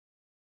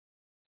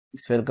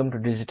Welcome to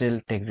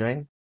Digital Tech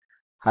Join.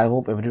 I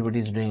hope everybody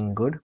is doing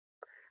good.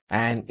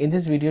 And in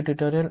this video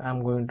tutorial,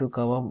 I'm going to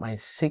cover my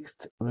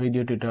sixth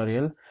video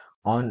tutorial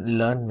on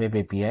Learn Web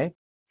API.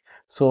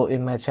 So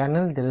in my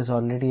channel, there is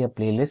already a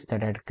playlist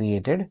that I had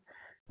created,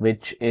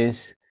 which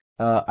is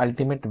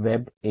Ultimate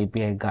Web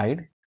API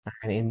Guide.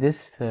 And in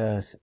this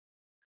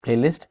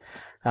playlist,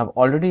 I've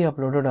already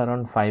uploaded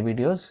around 5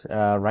 videos,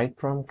 right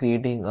from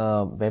creating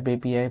a web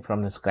API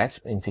from the scratch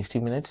in 60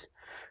 minutes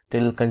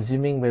till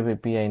consuming web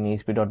API in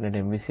ASP.NET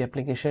MVC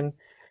application,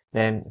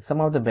 then some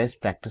of the best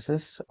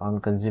practices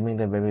on consuming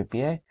the web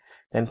API,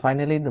 then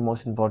finally the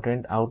most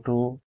important, how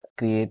to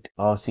create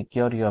or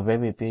secure your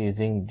web API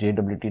using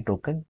JWT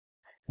token,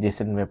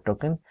 JSON Web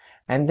Token,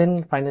 and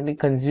then finally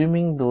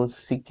consuming those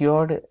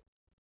secured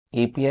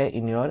API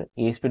in your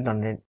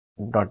ASP.NET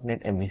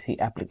MVC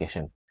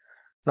application.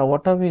 Now,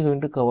 what are we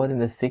going to cover in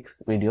the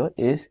sixth video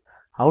is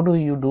how do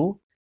you do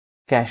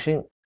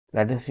caching,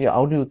 that is,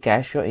 how do you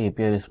cache your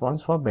API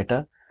response for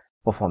better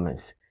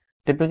performance.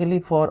 Typically,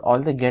 for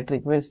all the GET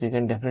requests, you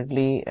can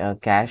definitely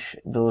cache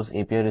those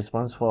API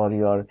response for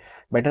your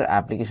better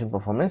application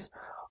performance.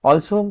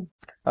 Also,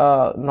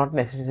 not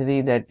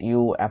necessary that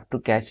you have to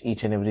cache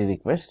each and every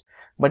request,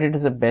 but it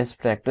is a best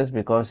practice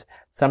because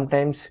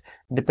sometimes,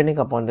 depending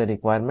upon the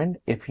requirement,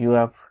 if you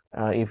are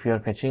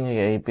fetching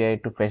a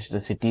API to fetch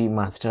the city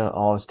master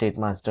or state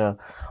master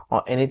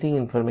or anything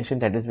information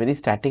that is very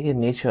static in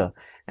nature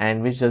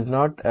and which does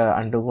not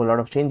undergo a lot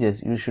of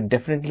changes, you should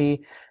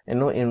definitely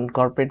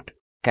incorporate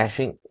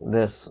caching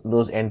those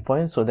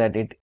endpoints so that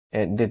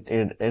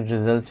it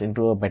results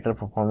into a better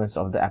performance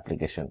of the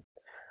application.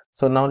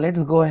 So now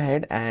let's go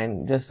ahead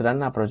and just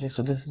run our project.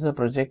 So this is a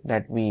project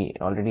that we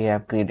already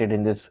have created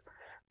in this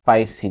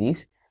 5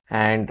 series,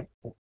 and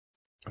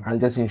I'll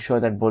just ensure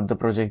that both the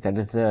project, that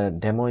is the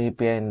demo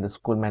API and the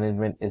school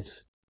management,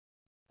 is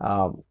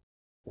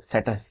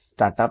set as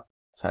startup.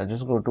 So I'll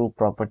just go to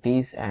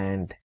properties,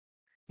 and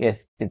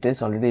yes, it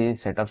is already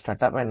set up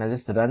startup, and I'll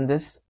just run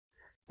this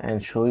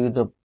and show you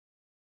the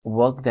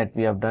work that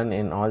we have done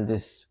in all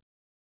this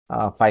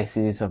 5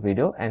 series of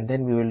video, and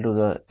then we will do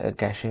the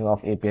caching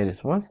of API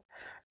response.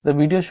 The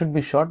video should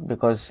be short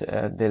because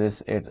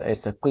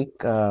it's a quick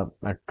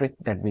trick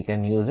that we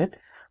can use it.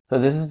 So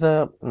this is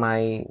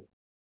my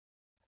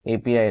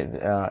API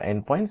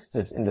endpoints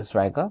in the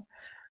Swagger.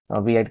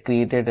 We had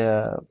created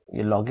a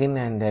login,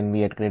 and then we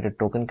had created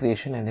token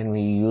creation, and then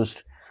we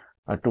used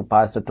to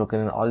pass the token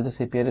in all this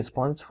API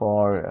response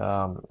for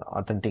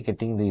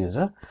authenticating the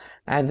user.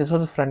 And this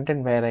was the front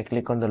end where I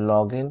click on the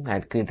login. I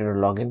had created a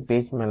login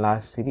page in my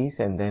last series,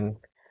 and then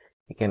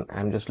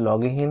I'm just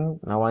logging in.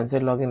 Now once I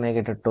log in, I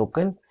get a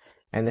token,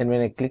 and then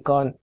when I click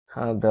on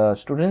the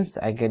students,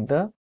 I get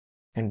the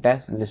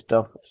entire list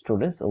of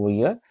students over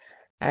here,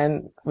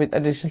 and with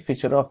additional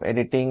feature of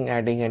editing,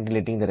 adding and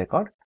deleting the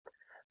record.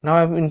 Now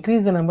I've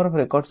increased the number of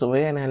records over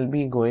here, and I'll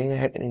be going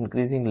ahead and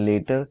increasing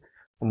later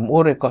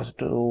more records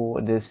to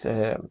this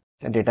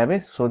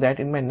database, so that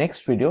in my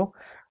next video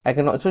I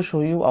can also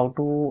show you how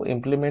to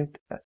implement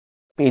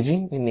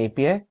paging in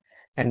API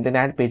and then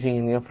add paging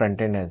in your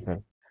front end as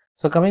well.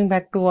 So coming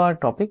back to our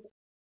topic,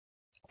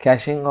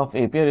 caching of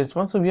API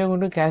response. So we are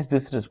going to cache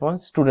this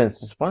response,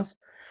 students response.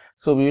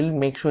 So we will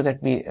make sure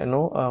that we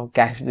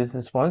cache this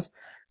response,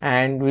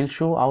 and we'll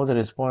show how the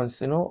response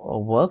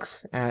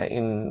works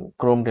in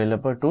Chrome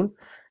Developer Tool,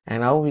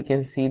 and how we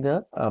can see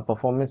the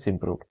performance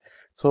improved.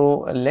 So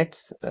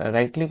let's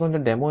right click on the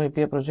demo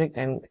API project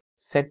and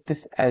set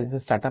this as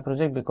a startup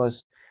project,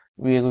 because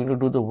we are going to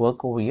do the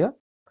work over here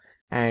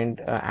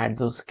and add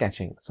those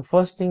caching. So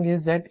first thing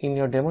is that in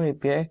your demo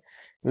API,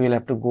 you will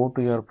have to go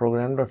to your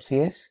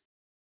program.cs.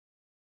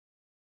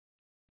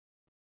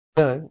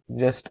 Here,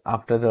 just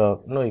after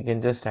you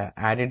can just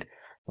add it.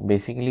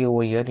 Basically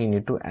over here you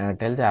need to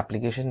tell the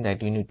application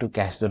that you need to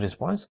cache the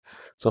response.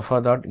 So for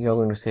that, you're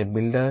going to say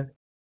builder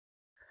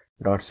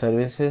dot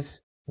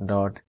services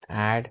dot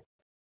add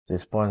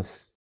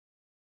response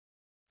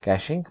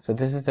caching. So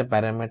this is the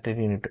parameter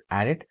you need to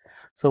add it.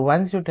 So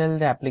once you tell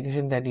the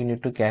application that you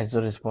need to cache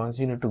the response,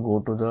 you need to go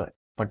to the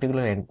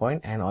particular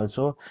endpoint and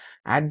also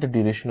add the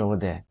duration over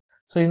there.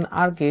 So in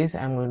our case,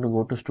 I'm going to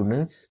go to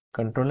students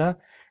controller,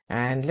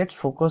 and let's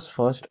focus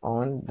first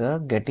on the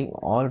getting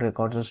all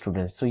records of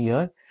students. So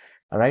here,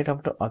 right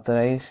after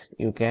authorize,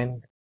 you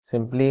can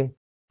simply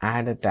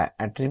add an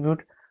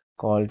attribute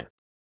called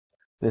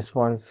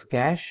response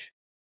cache,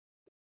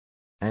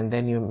 and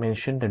then you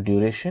mention the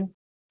duration.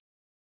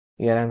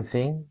 Here I'm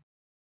saying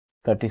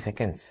 30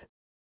 seconds.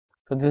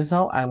 So this is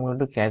how I'm going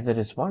to cache the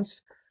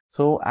response.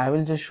 So I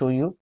will just show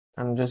you.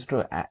 I'm just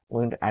going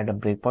to add a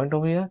breakpoint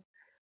over here,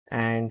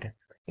 and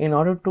in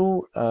order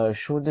to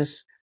show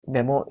this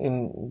demo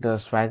in the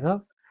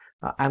Swagger,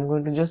 I'm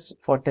going to just,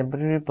 for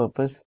temporary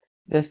purpose,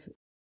 just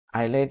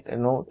highlight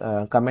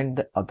comment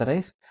the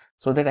authorize,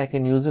 so that I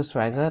can use the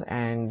Swagger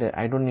and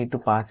I don't need to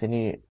pass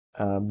any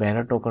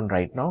bearer token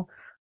right now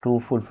to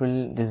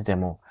fulfill this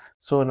demo.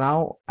 So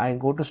now I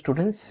go to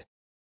students,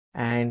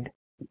 and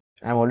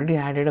I've already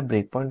added a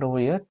breakpoint over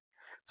here.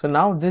 So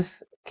now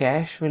this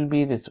cache will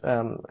be this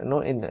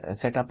in the,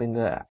 set up in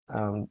the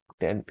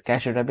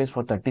cache database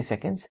for 30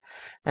 seconds,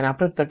 and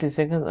after 30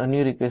 seconds a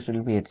new request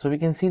will be hit. So we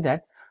can see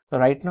that. So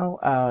right now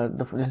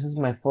this is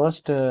my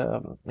first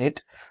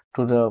hit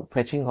to the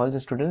fetching all the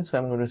students. So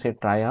I'm going to say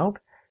try out,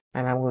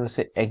 and I'm going to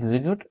say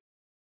execute,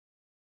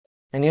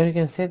 and here you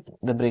can say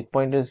the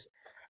breakpoint is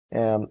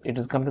it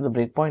has come to the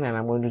breakpoint, and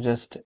I'm going to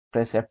just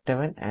press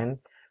F7 and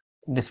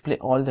display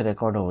all the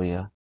record over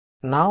here.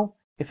 Now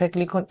if I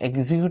click on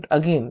execute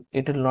again,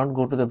 it will not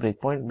go to the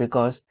breakpoint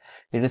because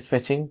it is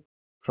fetching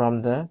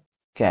from the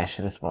cache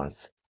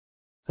response.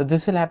 So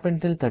this will happen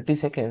till 30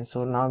 seconds.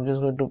 So now I'm just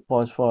going to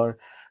pause for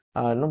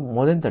no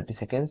more than 30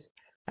 seconds,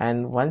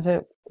 and once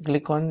I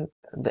click on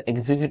the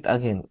execute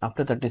again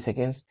after 30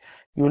 seconds,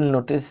 you will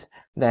notice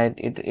that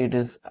it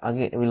is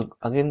again will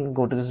again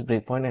go to this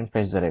breakpoint and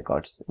fetch the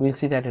records. We'll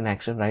see that in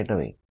action right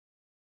away.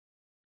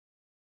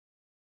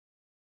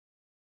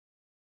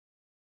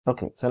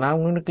 Okay, so now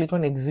I'm going to click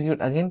on execute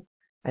again,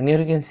 and here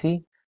you can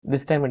see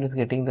this time it is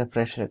getting the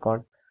fresh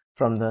record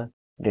from the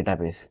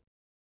database.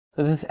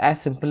 So this is as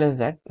simple as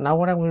that. Now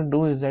what I'm going to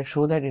do is that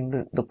show that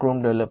in the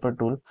Chrome developer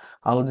tool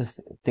how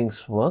these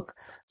things work.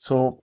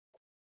 So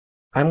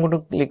I'm going to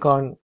click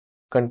on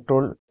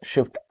Control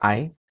Shift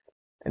I.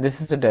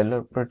 This is the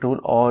developer tool,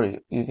 or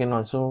you can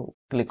also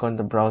click on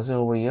the browser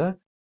over here.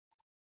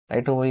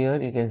 Right over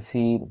here you can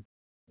see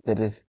there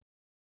is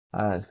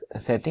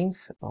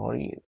settings, or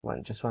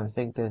just one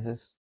sec, this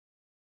is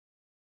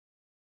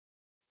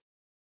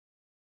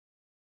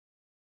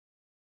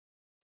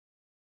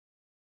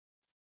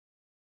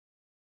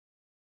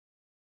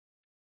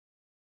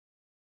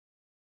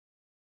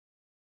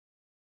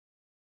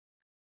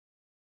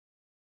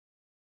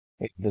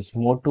this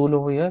more tool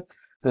over here.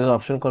 There's an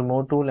option called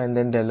more tool and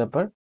then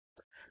developer.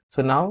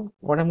 So now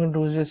what I'm going to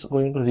do is just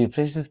going to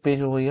refresh this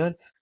page over here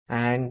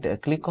and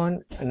click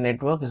on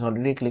network. It's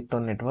already clicked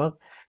on network,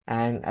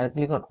 and I'll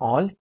click on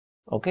all.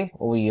 Okay,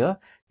 over here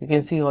you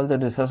can see all the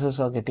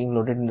resources are getting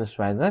loaded in the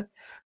Swagger.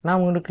 Now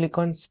I'm going to click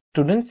on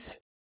students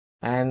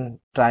and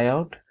try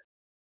out.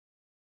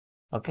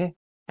 Okay,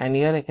 and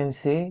here I can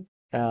say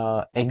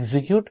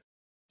execute.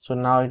 So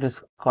now it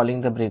is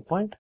calling the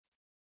breakpoint.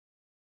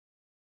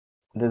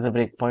 There's a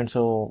breakpoint.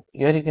 So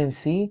here you can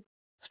see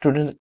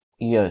student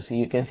here. So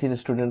you can see the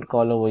student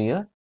call over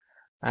here,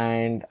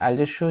 and I'll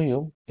just show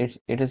you it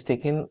is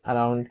taken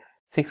around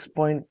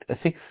 6.0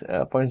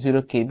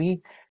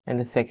 KB, and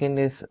the second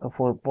is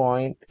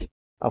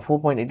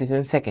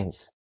 4.87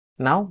 seconds.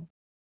 Now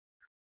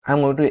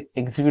I'm going to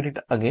execute it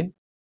again.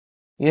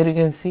 Here you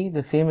can see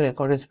the same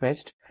record is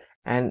fetched,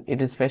 and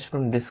it is fetched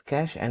from disk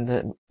cache, and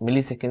the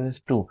milliseconds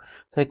is 2.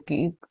 So I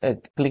keep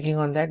clicking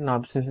on that.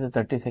 Now since the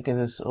 30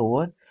 seconds is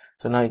over,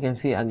 so now you can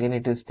see again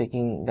it is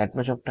taking that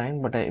much of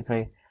time, but if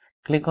I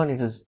click on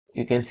it, is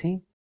you can see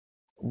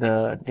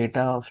the data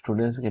of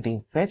students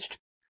getting fetched,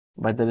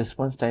 but the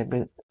response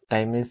time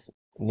is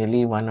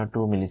nearly 1 or 2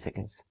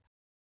 milliseconds.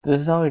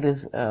 This is how it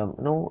is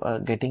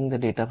getting the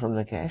data from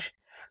the cache.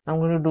 Now I'm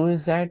going to do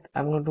is that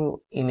I'm going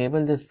to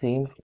enable the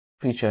same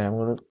feature. I'm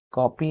going to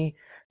copy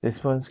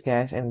response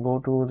cache and go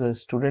to the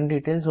student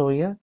details over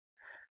here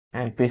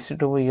and paste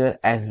it over here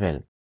as well.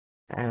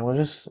 And we'll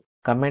just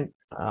comment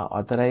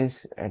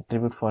authorize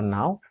attribute for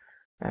now,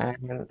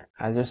 and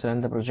I'll just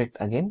run the project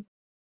again.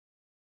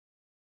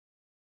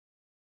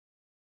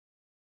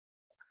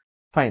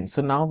 Fine.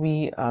 So now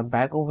we are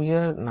back over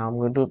here. Now I'm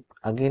going to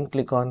again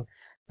click on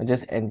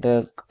just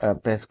enter,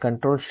 press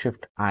Control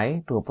Shift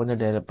I to open the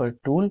developer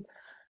tool.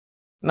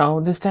 Now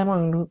this time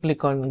I'm going to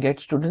click on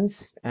get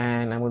students,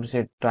 and I'm going to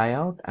say try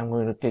out. I'm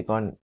going to click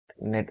on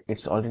net.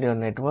 It's already on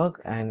network,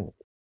 and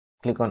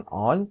click on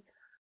all,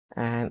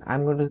 and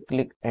I'm going to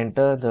click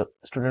enter the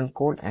student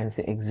code and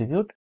say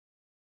execute.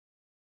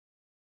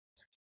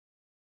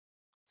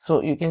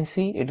 So you can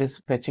see it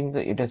is fetching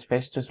it has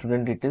fetched the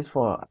student details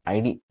for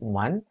ID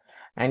 1,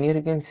 and here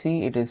you can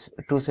see it is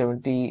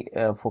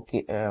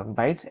 274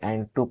 bytes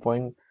and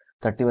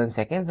 2.31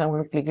 seconds. I'm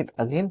going to click it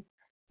again.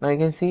 Now you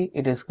can see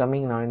it is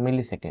coming now in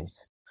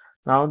milliseconds.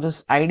 Now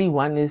this ID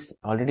 1 is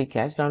already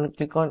cached. Now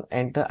click on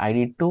enter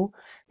ID 2.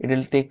 It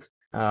will take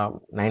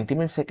 90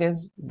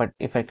 milliseconds, but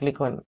if I click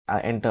on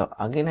enter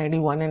again ID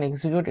 1 and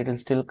execute, it will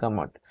still come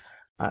out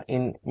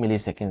in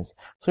milliseconds.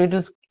 So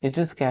it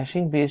is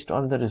caching based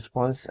on the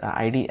response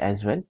ID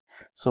as well.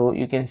 So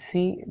you can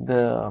see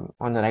the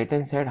on the right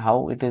hand side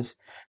how it is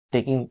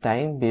taking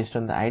time based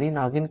on the ID.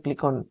 Now again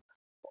click on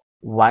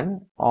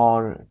 1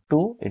 or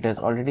 2. It has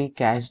already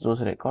cached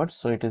those records,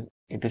 so it is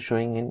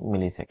showing in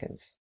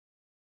milliseconds.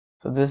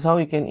 So this is how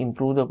you can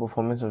improve the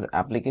performance of the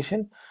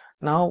application.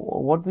 Now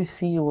what we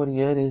see over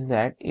here is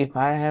that if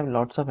I have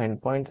lots of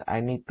endpoints,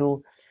 I need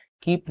to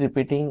keep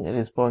repeating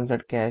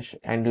response.cache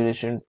and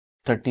duration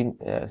 30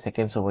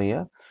 seconds over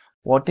here.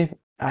 What if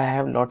I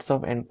have lots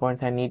of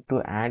endpoints? I need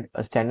to add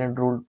a standard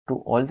rule to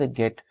all the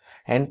get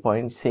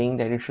endpoints saying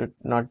that it should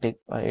not take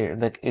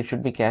that it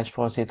should be cached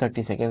for say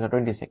 30 seconds or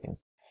 20 seconds.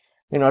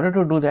 In order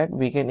to do that,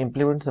 we can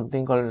implement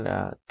something called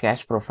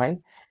cache profile,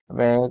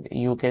 where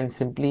you can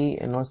simply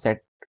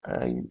set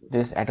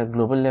this at a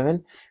global level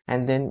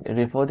and then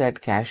refer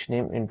that cache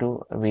name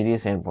into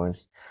various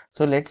endpoints.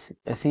 So let's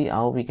see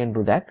how we can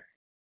do that.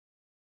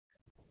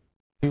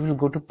 We will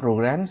go to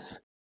programs,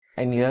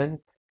 and here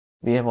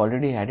we have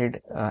already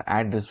added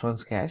add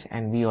response cache,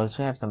 and we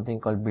also have something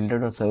called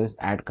builder.service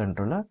add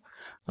controller.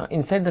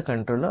 Inside the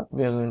controller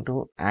we are going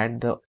to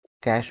add the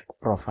cache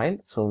profile.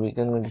 So we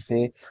can going to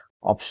say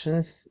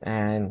options,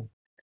 and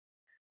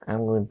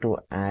I'm going to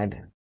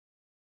add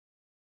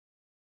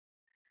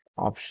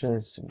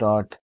options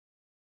dot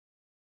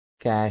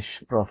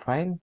cache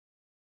profile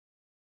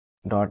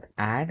dot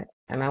add,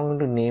 and I'm going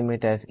to name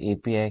it as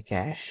API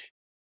cache.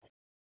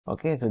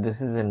 Okay, so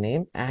this is the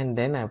name, and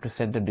then I have to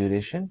set the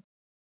duration.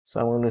 So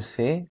I'm going to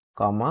say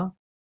comma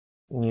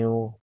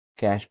new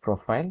cache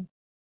profile.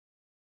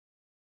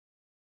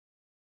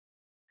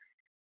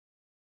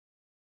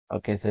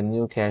 Okay, so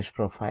new cache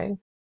profile,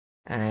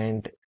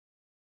 and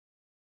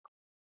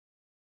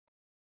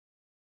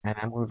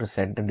I'm going to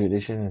set the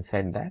duration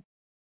inside that.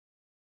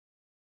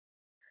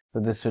 So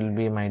this will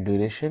be my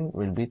duration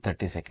will be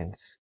 30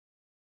 seconds.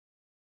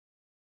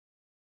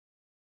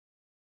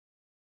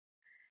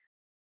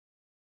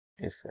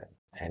 It's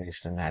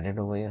additional added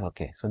over here.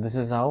 Okay, so this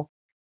is how.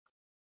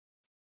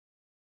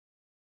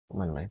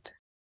 1 minute.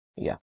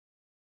 Yeah.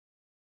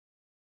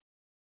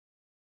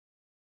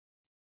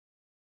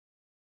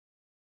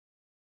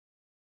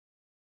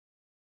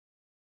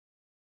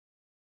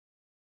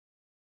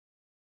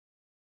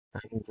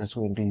 I'm just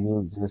going to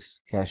use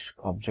this cache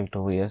object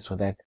over here so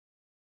that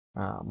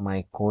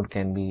my code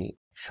can be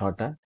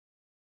shorter.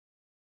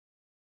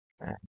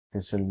 And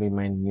this will be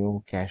my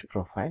new cache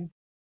profile.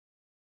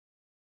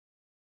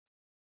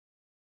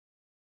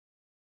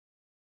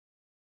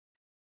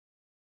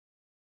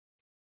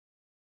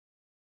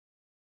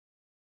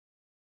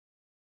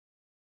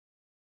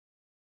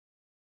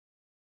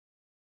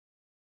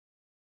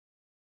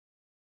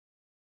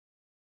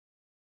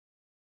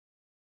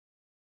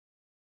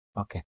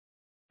 Okay.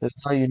 This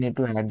is how you need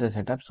to add the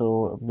setup.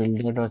 So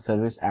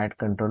builder.service add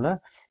controller.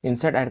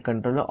 Inside add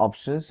controller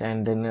options,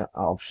 and then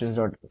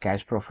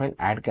options.cache profile,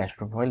 add cache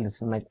profile.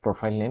 This is my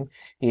profile name,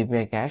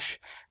 API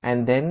cache,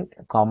 and then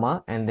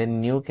comma, and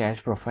then new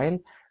cache profile.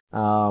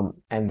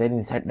 And then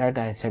inside that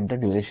I set the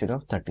duration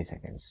of 30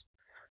 seconds.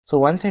 So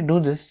once I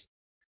do this,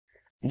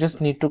 you just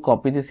need to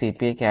copy this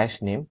API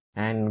cache name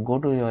and go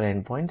to your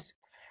endpoints,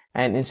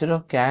 and instead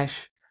of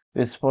cache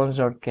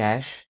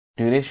response.cache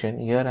duration,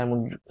 here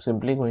I'm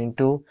simply going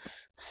to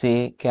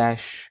say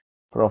cache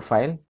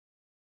profile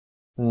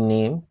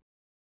name,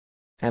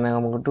 and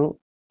I'm going to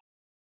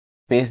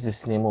paste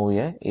this name over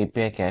here,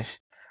 API cache.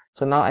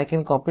 So now I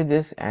can copy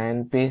this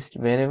and paste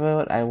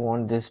wherever I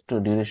want this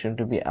to duration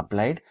to be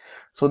applied,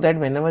 so that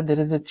whenever there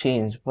is a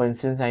change, for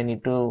instance, I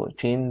need to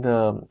change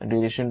the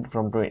duration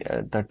from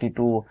 30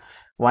 to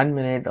 1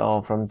 minute,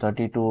 or from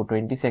 30 to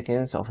 20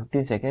 seconds or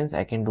 15 seconds,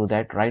 I can do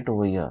that right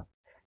over here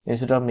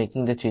instead of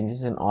making the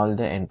changes in all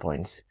the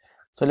endpoints.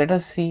 So let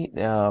us see,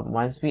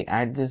 once we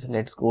add this,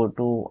 let's go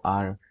to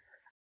our,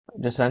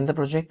 just run the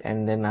project,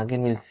 and then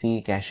again we'll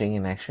see caching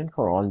in action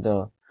for all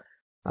the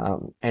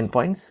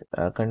endpoints.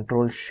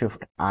 Control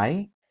Shift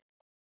I.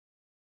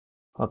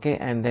 Okay,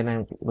 and then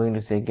I'm going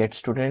to say get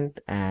student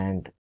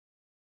and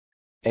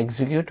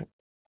execute.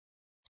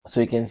 So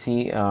you can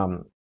see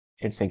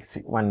it's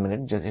 1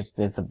 minute. Just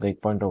there's a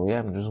breakpoint over here.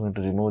 I'm just going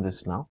to remove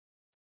this now.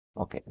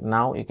 Okay,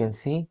 now you can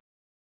see.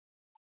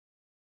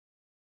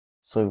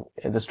 So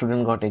the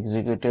student got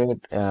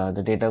executed,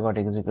 the data got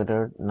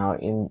executed. Now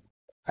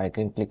I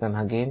can click on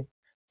again.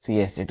 So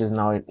yes, it is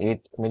now at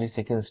 8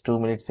 milliseconds, 2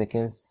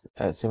 milliseconds.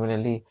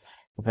 Similarly,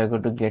 if I go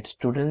to get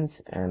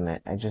students and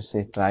I just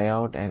say try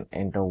out and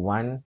enter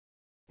 1,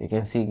 you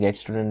can see get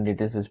student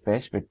details is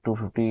fetched with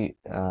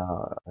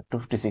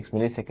 256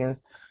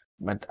 milliseconds.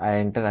 But I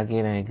enter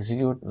again and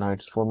execute. Now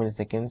it's 4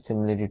 milliseconds.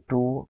 Similarly,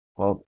 2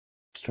 for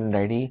student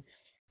ID,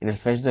 it will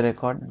fetch the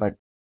record, but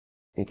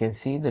you can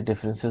see the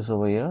differences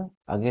over here.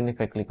 Again,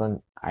 if I click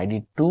on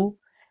ID2,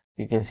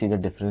 you can see the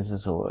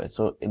differences over here.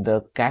 So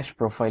the cache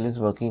profile is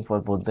working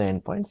for both the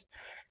endpoints,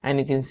 and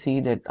you can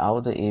see that how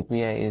the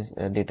API is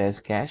data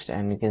is cached,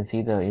 and you can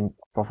see the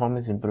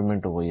performance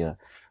improvement over here.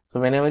 So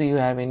whenever you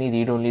have any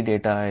read-only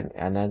data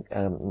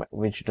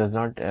which does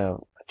not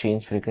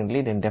change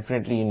frequently, then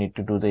definitely you need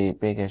to do the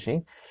API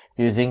caching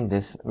using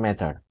this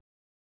method.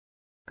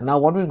 Now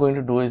what we're going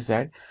to do is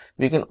that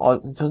we can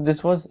also, so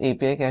this was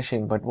API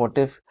caching, but what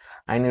if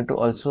I need to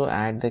also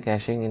add the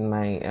caching in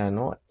my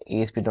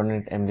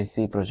ASP.NET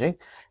MVC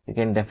project? You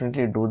can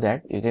definitely do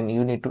that. You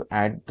need to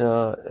add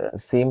the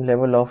same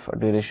level of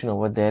duration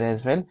over there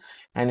as well,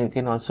 and you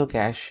can also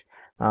cache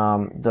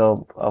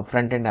the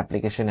front end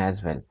application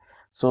as well.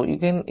 So you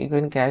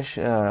can cache,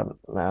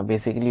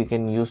 basically you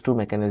can use two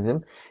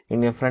mechanisms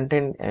in your front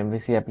end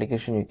MVC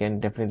application. You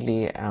can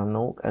definitely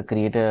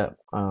create a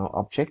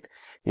object.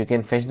 You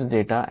can fetch the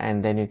data,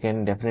 and then you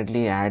can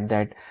definitely add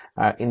that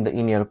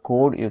in your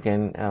code. You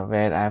can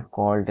where I have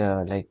called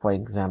like, for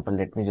example,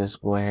 let me just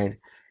go ahead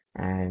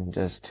and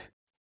just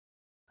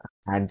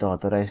add the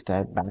authorized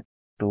tag back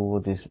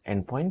to these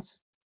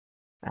endpoints.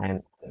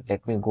 and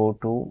let me go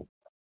to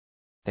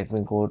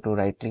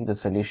right click the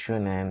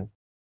solution and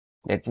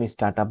let me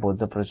start up both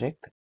the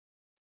project.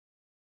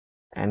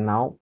 And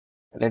now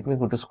let me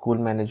go to school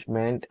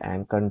management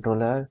and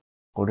controller,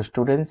 go to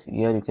students.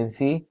 Here you can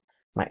see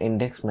my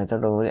index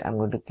method over here. I'm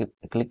going to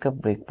click a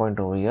breakpoint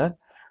over here.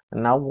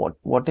 Now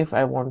what if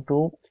I want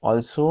to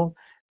also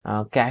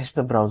cache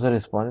the browser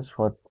response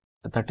for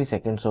 30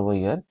 seconds over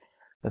here?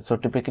 So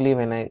typically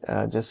when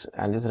I'll just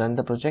run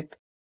the project,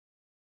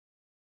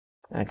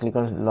 I click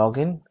on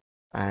login,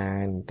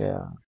 and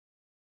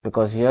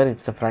because here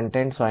it's a front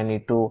end, so I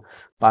need to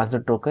pass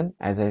the token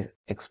as I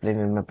explained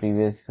in my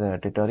previous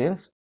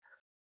tutorials.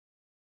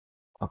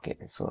 Okay,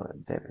 so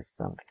there is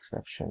some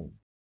exception.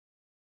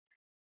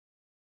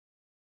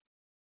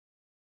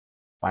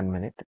 1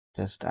 minute,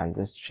 I'll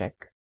just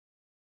check.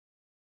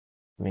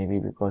 Maybe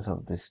because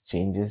of these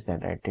changes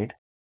that I did.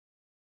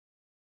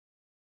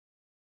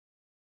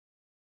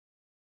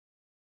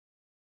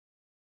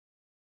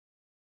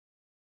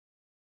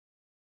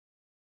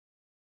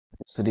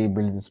 Let's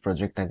rebuild this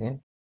project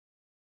again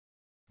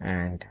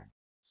and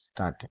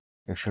start it.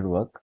 It should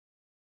work.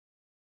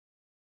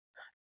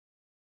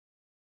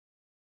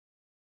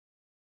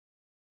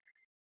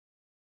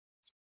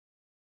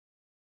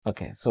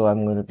 Okay, so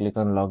I'm going to click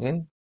on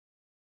login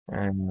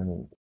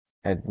and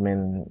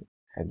admin,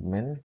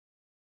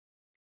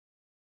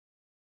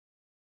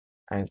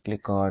 and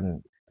click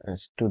on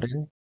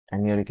student,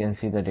 and here you can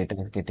see the data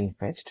is getting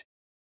fetched.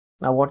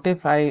 Now what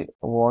if I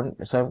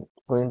want, so I'm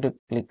going to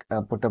click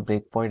put a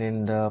breakpoint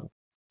in the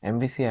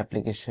MVC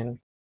application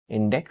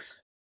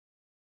index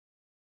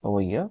over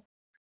here,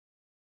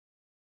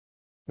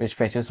 which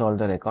fetches all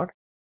the record,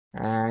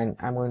 and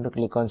I'm going to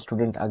click on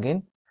student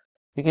again.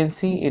 You can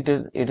see it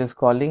is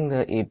calling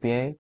the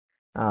API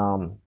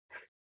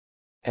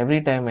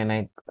every time when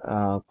I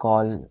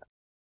call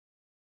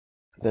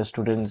the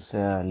student's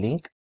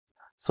link.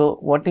 So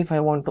what if I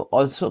want to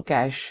also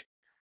cache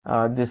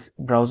this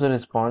browser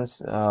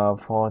response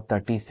for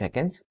 30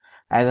 seconds,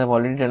 as I've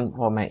already done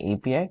for my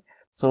API?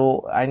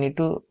 So I need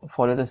to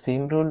follow the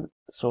same rule.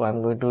 So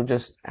I'm going to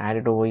just add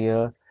it over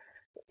here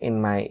in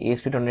my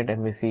ASP.NET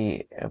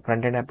MVC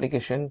front-end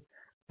application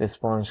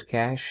response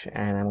cache,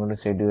 and I'm going to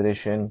say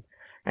duration.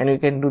 And you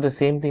can do the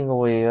same thing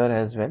over here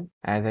as well.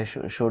 As I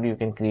showed you,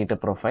 can create a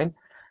profile,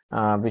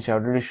 which I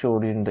already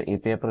showed you in the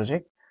API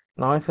project.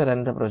 Now if I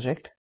run the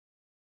project,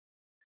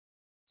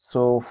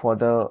 so for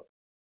the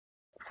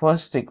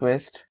first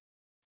request,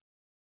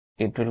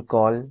 it will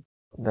call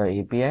the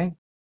API,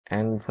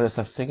 and for the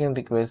subsequent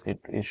request, it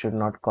should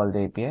not call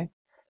the API.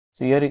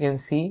 So here you can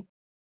see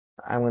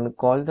I'm going to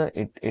call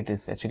it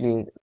is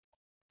actually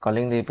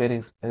calling the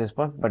API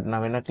response, but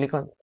now when I click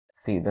on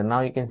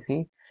now you can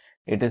see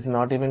it is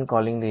not even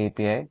calling the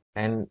API,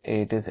 and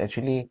it is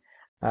actually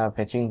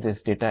fetching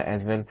this data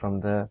as well from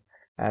the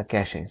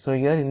cache. So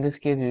here in this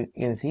case you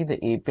can see the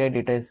API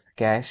data is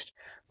cached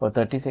for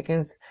 30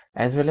 seconds,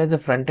 as well as the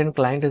front end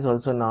client is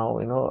also now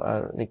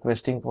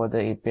requesting for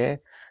the API,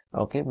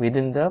 okay,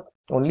 within the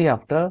only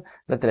after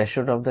the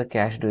threshold of the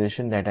cache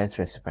duration that I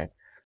specified.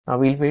 Now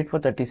we'll wait for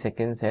 30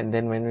 seconds, and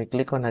then when we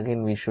click on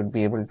again, we should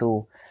be able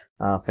to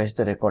fetch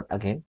the record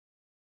again.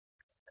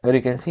 Here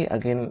you can see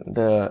again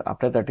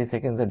after 30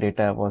 seconds the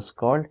data was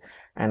called,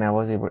 and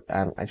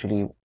I'm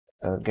actually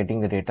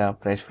getting the data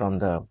fresh from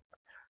the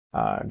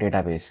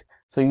database.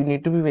 So you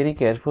need to be very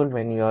careful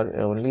when you are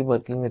only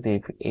working with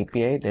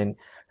API and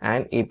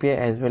API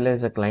as well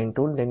as a client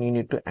tool. Then you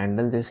need to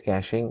handle this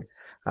caching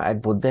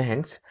at both the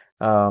ends.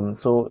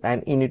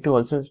 And you need to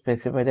also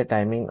specify the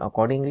timing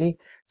accordingly.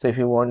 So if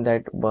you want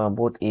that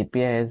both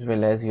API as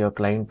well as your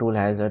client tool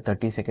has a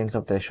 30 seconds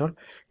of threshold,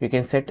 you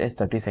can set as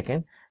 30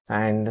 seconds,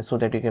 and so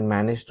that you can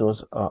manage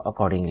those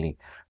accordingly.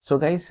 So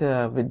guys,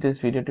 with this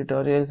video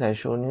tutorials, I've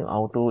shown you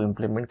how to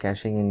implement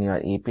caching in your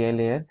API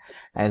layer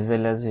as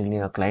well as in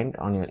your client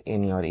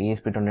in your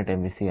ASP.NET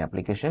MVC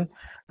application.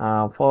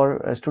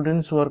 For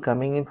students who are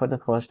coming in for the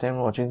first time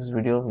watching this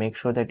video, make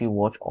sure that you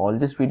watch all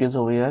these videos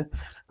over here.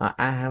 I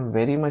am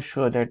very much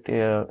sure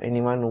that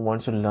anyone who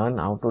wants to learn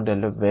how to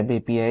develop web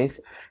APIs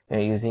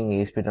using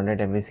ASP.NET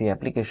MVC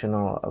application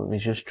or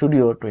Visual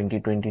Studio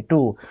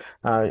 2022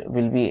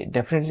 will be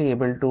definitely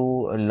able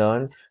to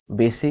learn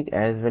basic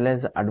as well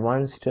as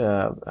advanced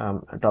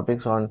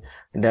topics on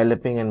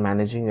developing and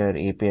managing your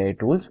API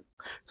tools.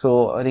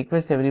 So I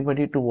request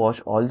everybody to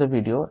watch all the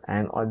video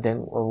and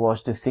then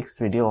watch the 6th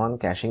video on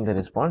caching the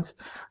response.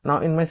 Now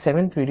in my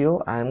 7th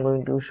video, I am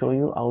going to show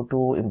you how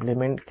to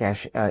implement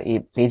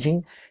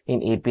paging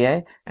in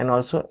API and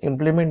also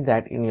implement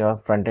that in your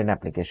front-end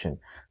application.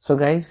 So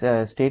guys,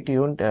 stay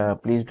tuned.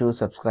 Please do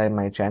subscribe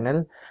my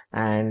channel,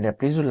 and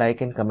please do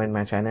like and comment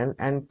my channel,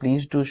 and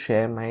please do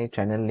share my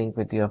channel link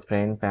with your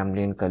friend,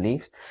 family and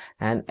colleagues,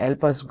 and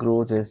help us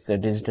grow this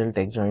digital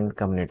tech joint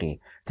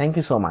community. Thank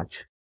you so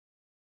much.